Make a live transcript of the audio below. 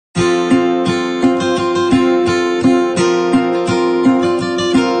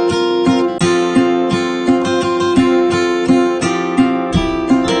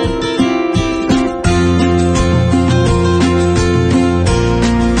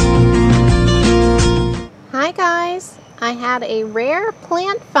had a rare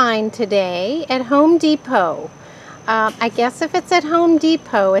plant find today at Home Depot. I guess if it's at Home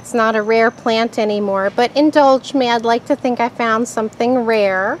Depot, it's not a rare plant anymore, but indulge me, I'd like to think I found something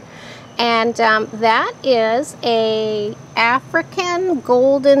rare. And that is a African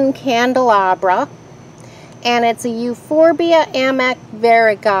golden candelabra, and it's a Euphorbia Ammak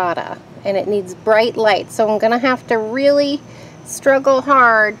Variegata, and it needs bright light, so I'm going to have to really struggle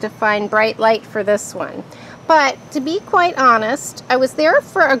hard to find bright light for this one. But to be quite honest, I was there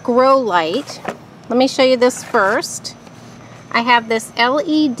for a grow light. Let me show you this first. I have this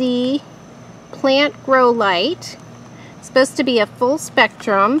LED plant grow light. It's supposed to be a full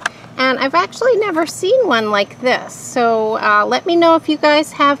spectrum, and I've actually never seen one like this. So let me know if you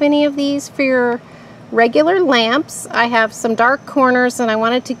guys have any of these for your regular lamps. I have some dark corners, and I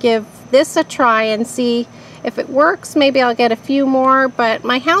wanted to give this a try and see if it works. Maybe I'll get a few more, but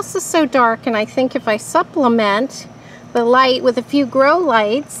my house is so dark, and I think if I supplement the light with a few grow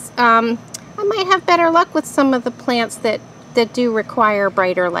lights, I might have better luck with some of the plants that do require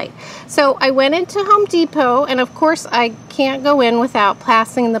brighter light. So I went into Home Depot, and of course I can't go in without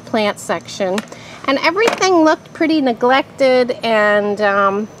passing the plant section, and everything looked pretty neglected and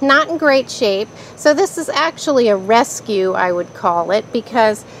not in great shape. So this is actually a rescue, I would call it,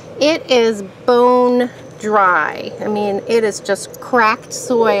 because it is bone dry. I mean, it is just cracked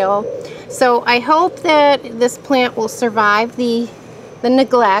soil. So I hope that this plant will survive the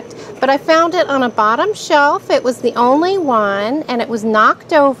neglect, but I found it on a bottom shelf. It was the only one, and it was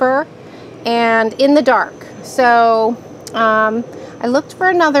knocked over and in the dark. So I looked for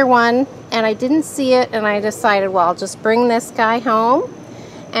another one, and I didn't see it, and I decided, well, I'll just bring this guy home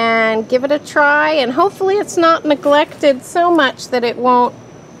and give it a try, and hopefully it's not neglected so much that it won't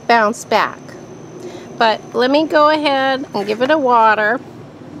bounce back. But let me go ahead and give it a water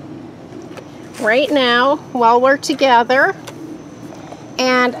right now while we're together.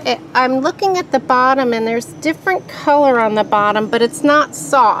 And I'm looking at the bottom, and there's different color on the bottom, but it's not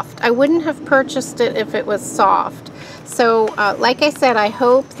soft. I wouldn't have purchased it if it was soft. So like I said, I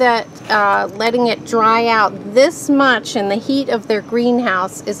hope that letting it dry out this much in the heat of their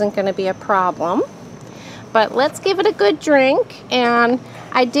greenhouse isn't going to be a problem. But let's give it a good drink. And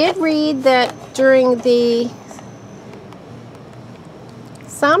I did read that during the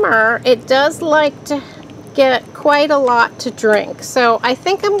summer, it does like to get quite a lot to drink. So I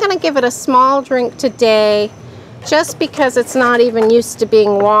think I'm going to give it a small drink today, just because it's not even used to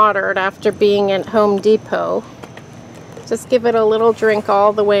being watered after being at Home Depot. Just give it a little drink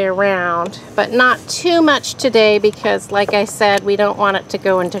all the way around, but not too much today because, like I said, we don't want it to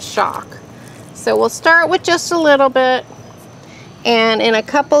go into shock. So we'll start with just a little bit, and in a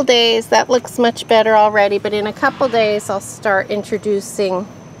couple days, that looks much better already, but in a couple days I'll start introducing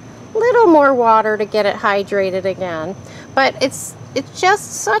a little more water to get it hydrated again. But it's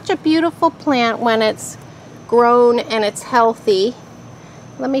just such a beautiful plant when it's grown and it's healthy.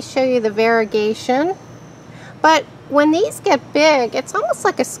 Let me show you the variegation. But when these get big, it's almost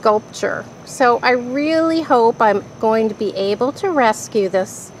like a sculpture. So I really hope I'm going to be able to rescue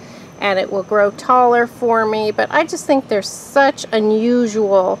this, and it will grow taller for me. But I just think they're such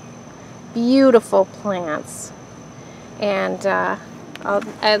unusual, beautiful plants. And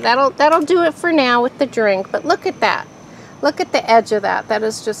that'll do it for now with the drink. But look at that. Look at the edge of that. That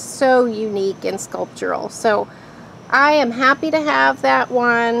is just so unique and sculptural. So I am happy to have that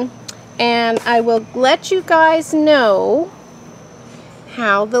one. And I will let you guys know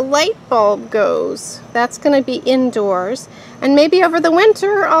how the light bulb goes. That's going to be indoors. And maybe over the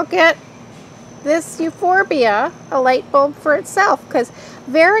winter I'll get this Euphorbia a light bulb for itself, because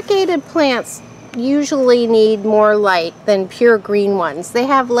variegated plants usually need more light than pure green ones. They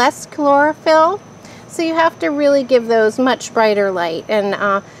have less chlorophyll, so you have to really give those much brighter light.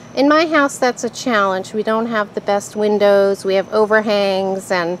 And in my house, that's a challenge. We don't have the best windows. We have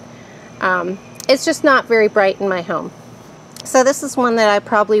overhangs, and it's just not very bright in my home. So this is one that I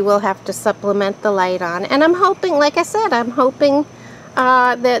probably will have to supplement the light on. And I'm hoping, like I said, I'm hoping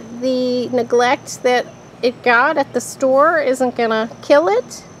that the neglect that it got at the store isn't going to kill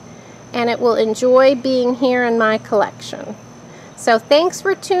it, and it will enjoy being here in my collection. So thanks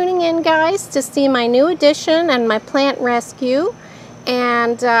for tuning in, guys, to see my new addition and my plant rescue.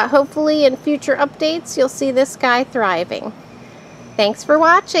 And hopefully in future updates, you'll see this guy thriving. Thanks for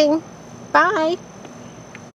watching. Bye.